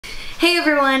Hey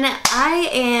everyone, I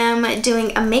am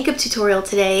doing a makeup tutorial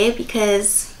today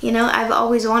because, you know, I've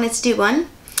always wanted to do one.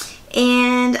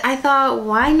 And I thought,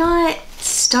 why not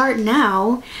start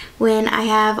now when I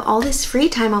have all this free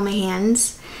time on my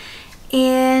hands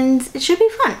and it should be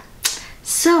fun.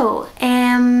 So,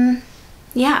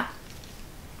 yeah.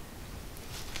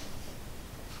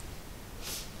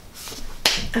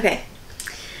 Okay.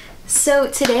 So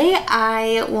today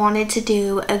I wanted to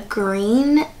do a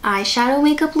green eyeshadow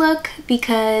makeup look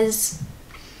because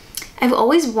I've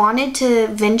always wanted to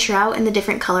venture out in the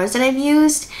different colors that I've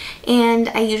used, and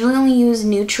I usually only use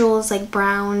neutrals like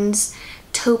browns,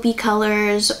 taupey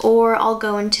colors, or I'll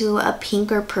go into a pink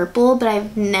or purple, but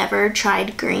I've never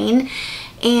tried green.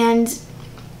 And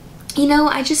you know,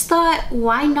 I just thought,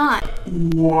 why not?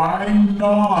 Why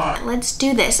not? Let's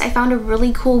do this. I found a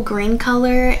really cool green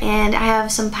color and I have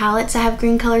some palettes that have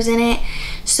green colors in it.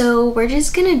 So we're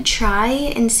just gonna try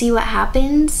and see what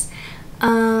happens.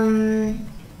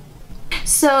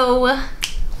 So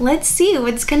let's see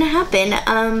what's gonna happen.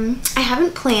 I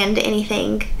haven't planned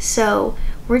anything, so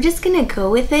we're just gonna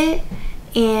go with it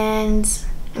and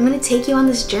I'm gonna take you on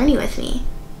this journey with me.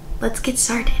 Let's get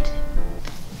started.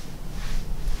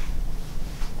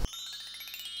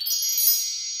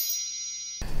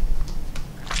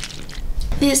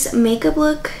 This makeup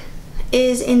look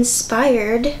is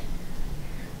inspired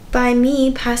by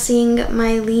me passing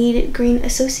my LEED Green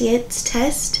Associates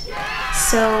test.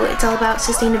 So it's all about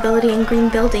sustainability and green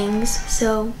buildings.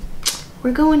 So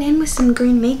we're going in with some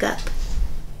green makeup.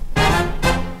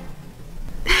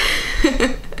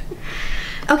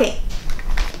 Okay,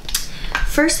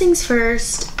 first things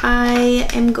first, I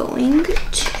am going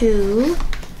to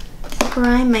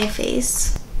prime my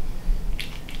face.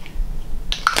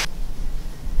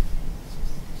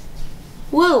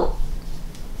 Whoa!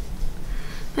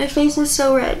 My face is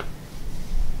so red.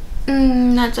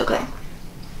 That's okay.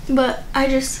 But I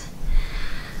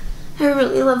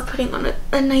really love putting on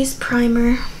a nice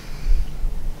primer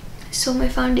so my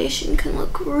foundation can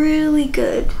look really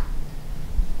good.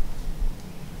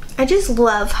 I just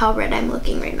love how red I'm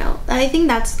looking right now. I think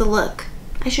that's the look.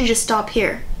 I should just stop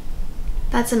here.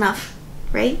 That's enough,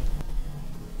 right?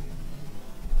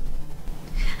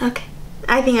 Okay.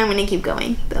 I think I'm gonna keep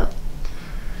going though.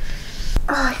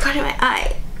 Oh, I got it in my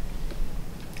eye.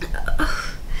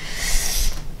 Oh,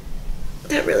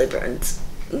 that really burns.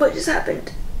 What just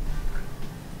happened?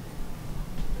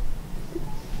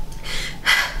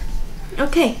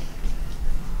 Okay.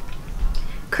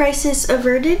 Crisis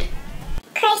averted.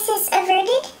 Crisis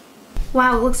averted.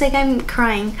 Wow, it looks like I'm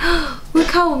crying. Look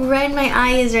how red my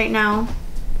eye is right now.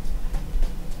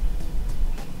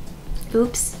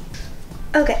 Oops.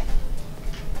 Okay.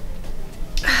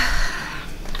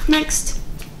 Next,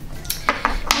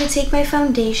 I'm gonna take my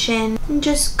foundation and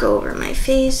just go over my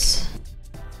face.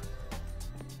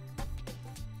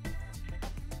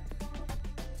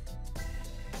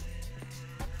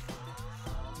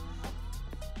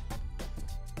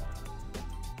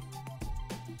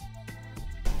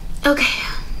 Okay,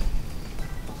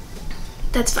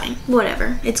 that's fine,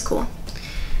 whatever, it's cool.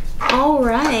 All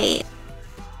right.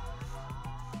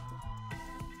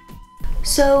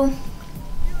 So,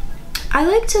 I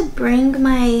like to bring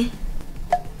my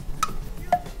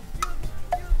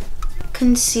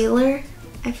concealer,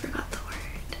 I forgot the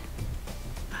word,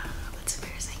 that's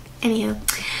embarrassing. Anywho,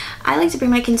 I like to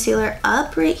bring my concealer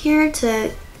up right here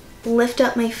to lift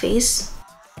up my face.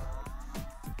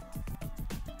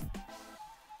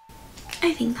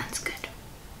 I think that's good.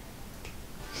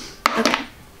 Okay,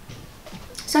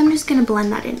 so I'm just gonna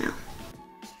blend that in now.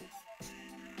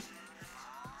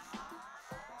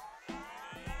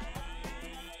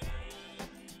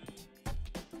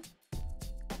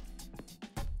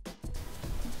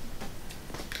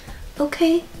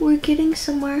 Okay, we're getting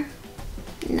somewhere.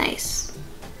 Nice.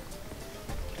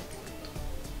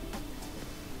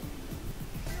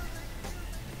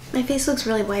 My face looks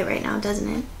really white right now, doesn't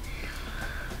it?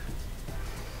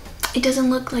 It doesn't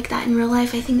look like that in real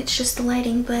life. I think it's just the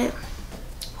lighting, but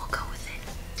we'll go with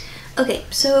it. Okay,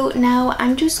 so now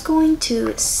I'm just going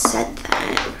to set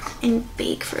that and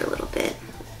bake for a little bit.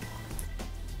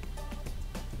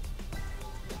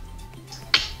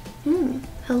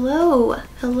 Hello,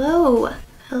 hello,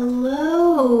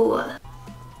 hello.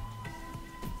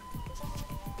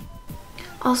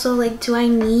 Also, like, do I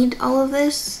need all of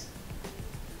this?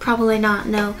 Probably not,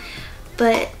 no.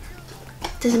 But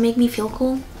does it make me feel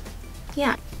cool?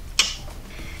 Yeah.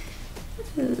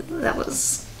 That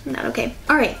was not okay.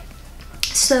 All right.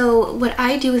 So what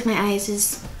I do with my eyes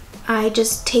is I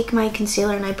just take my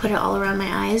concealer and I put it all around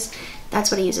my eyes. That's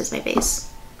what I use as my base.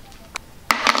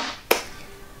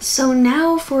 So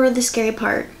now for the scary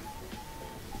part.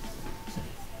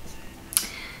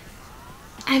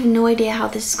 I have no idea how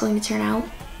this is going to turn out.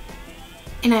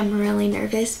 And I'm really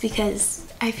nervous because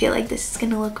I feel like this is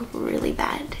gonna look really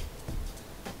bad.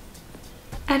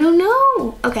 I don't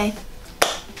know. Okay.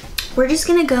 We're just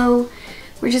gonna go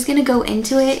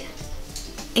into it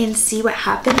and see what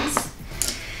happens.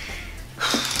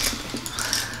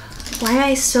 Why am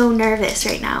I so nervous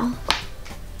right now?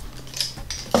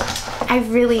 I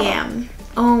really am.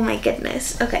 Oh my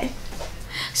goodness. Okay.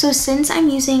 So since I'm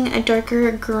using a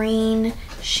darker green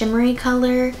shimmery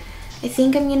color, I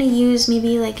think I'm gonna use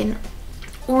maybe like an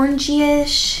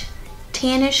orangey-ish,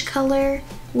 tannish color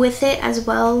with it as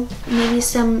well. Maybe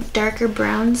some darker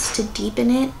browns to deepen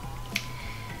it.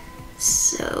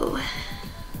 So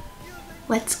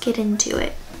let's get into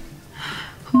it.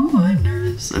 Oh, I'm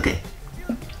nervous. Okay.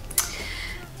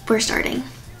 We're starting.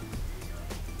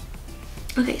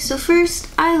 Okay, so first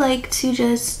I like to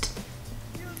just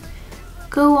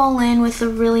go all in with a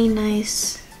really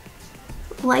nice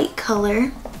light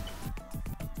color.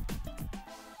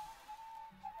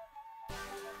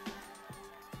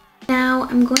 Now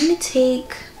I'm going to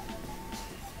take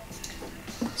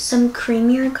some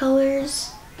creamier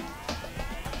colors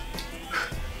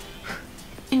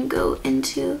and go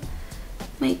into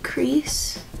my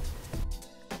crease.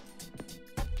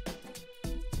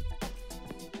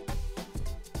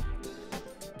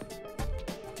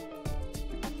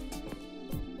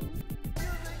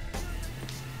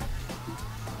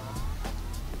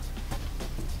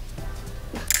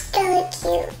 Really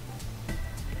cute.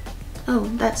 Oh,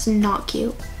 that's not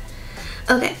cute.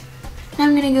 Okay, now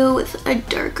I'm gonna go with a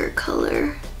darker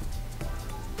color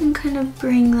and kind of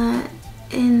bring that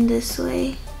in this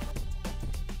way.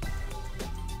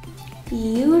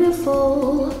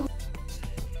 Beautiful.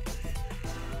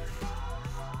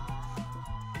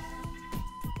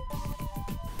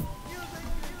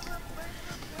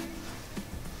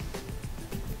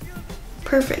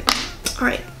 Perfect. All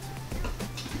right.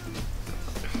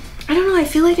 I don't know, I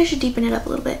feel like I should deepen it up a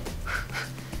little bit.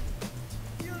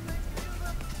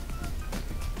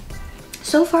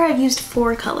 So far I've used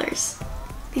 4 colors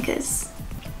because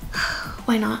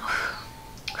why not?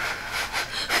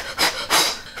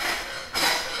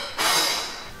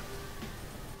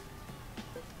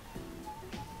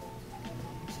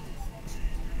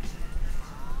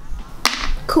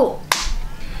 Cool.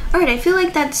 All right, I feel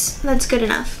like that's good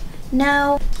enough.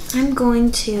 Now I'm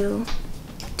going to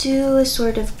do a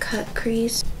sort of cut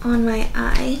crease on my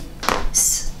eyes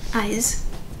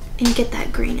and get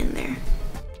that green in there.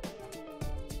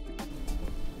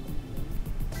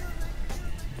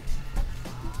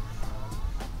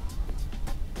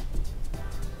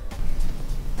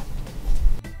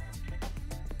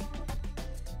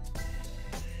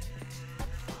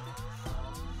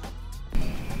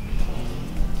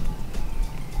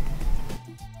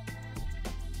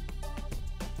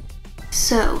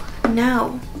 So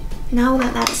now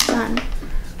that that's done,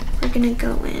 we're gonna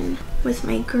go in with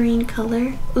my green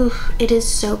color. Ooh, it is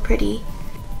so pretty.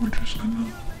 We're just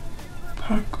gonna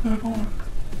pack that on.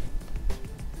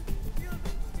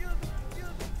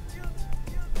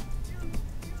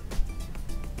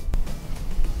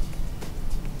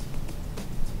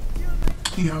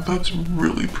 Yeah, that's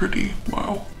really pretty.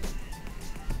 Wow.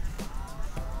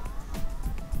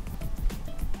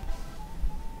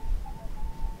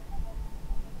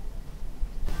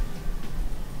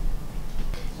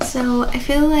 So I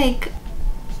feel like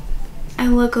I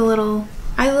look a little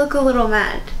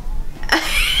mad.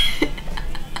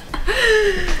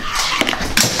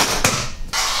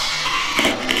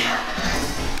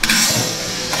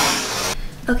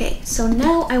 Okay, so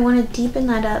now I want to deepen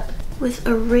that up with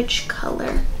a rich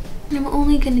color. And I'm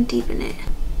only going to deepen it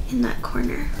in that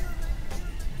corner.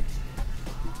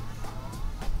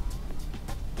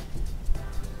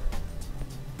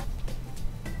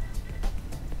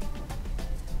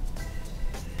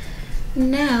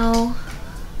 Now,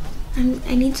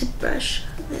 I need to brush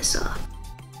this off.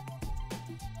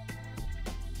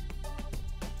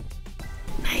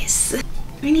 Nice.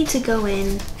 I need to go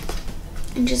in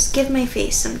and just give my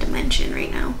face some dimension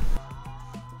right now.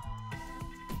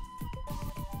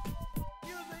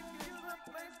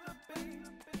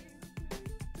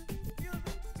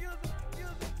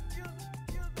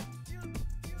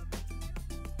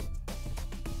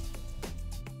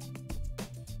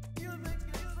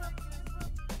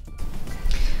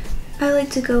 I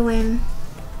like to go in,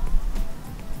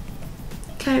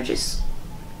 kind of just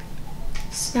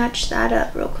snatch that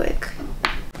up real quick.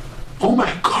 Oh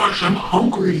my gosh, I'm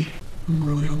hungry. I'm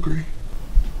really hungry.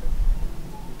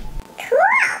 Cool.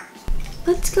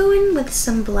 Let's go in with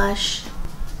some blush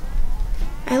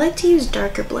I like to use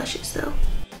darker blushes though.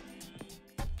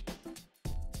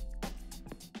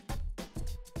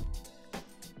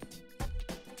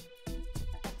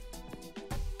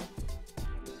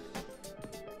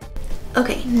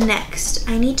 Okay, next,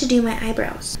 I need to do my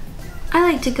eyebrows. I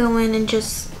like to go in and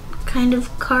just kind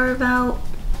of carve out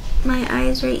my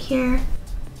eyes right here.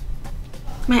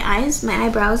 My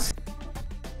eyebrows.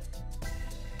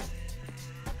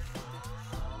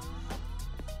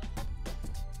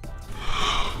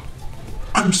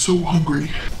 I'm so hungry.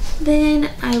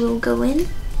 Then I will go in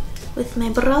with my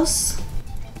brows.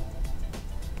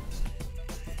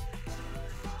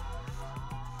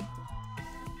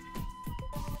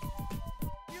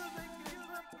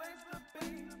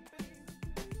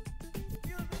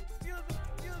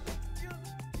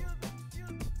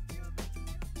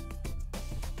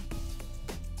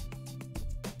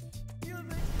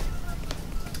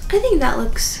 I think that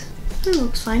looks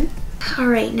fine. All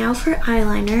right, now for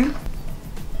eyeliner.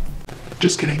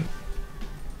 Just kidding.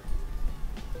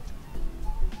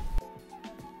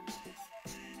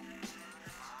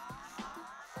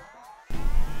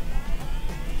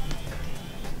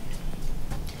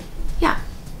 Yeah.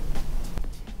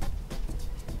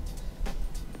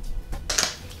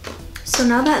 So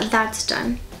now that that's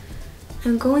done,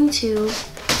 I'm going to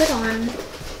put on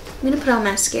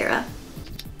mascara.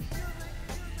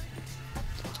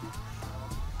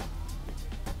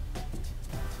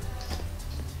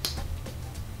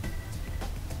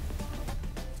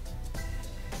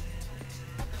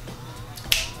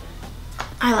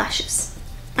 Eyelashes.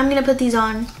 I'm gonna put these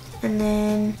on and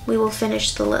then we will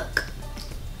finish the look.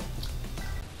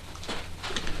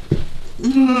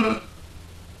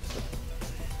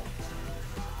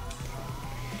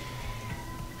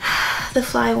 The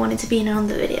fly wanted to be in on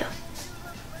the video.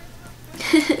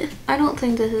 I don't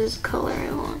think this is the color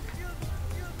I want.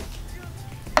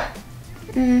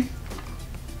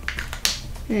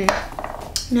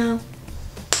 No.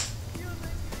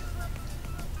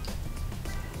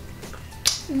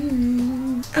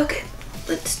 Okay,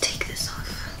 let's take this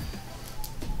off.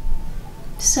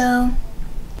 So,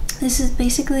 this is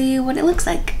basically what it looks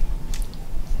like.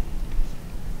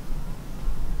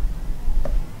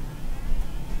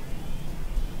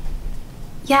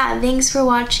 Yeah, thanks for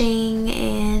watching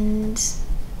and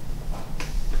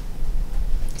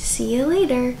see you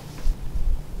later.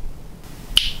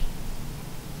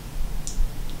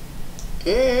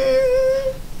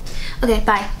 Okay,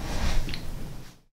 bye.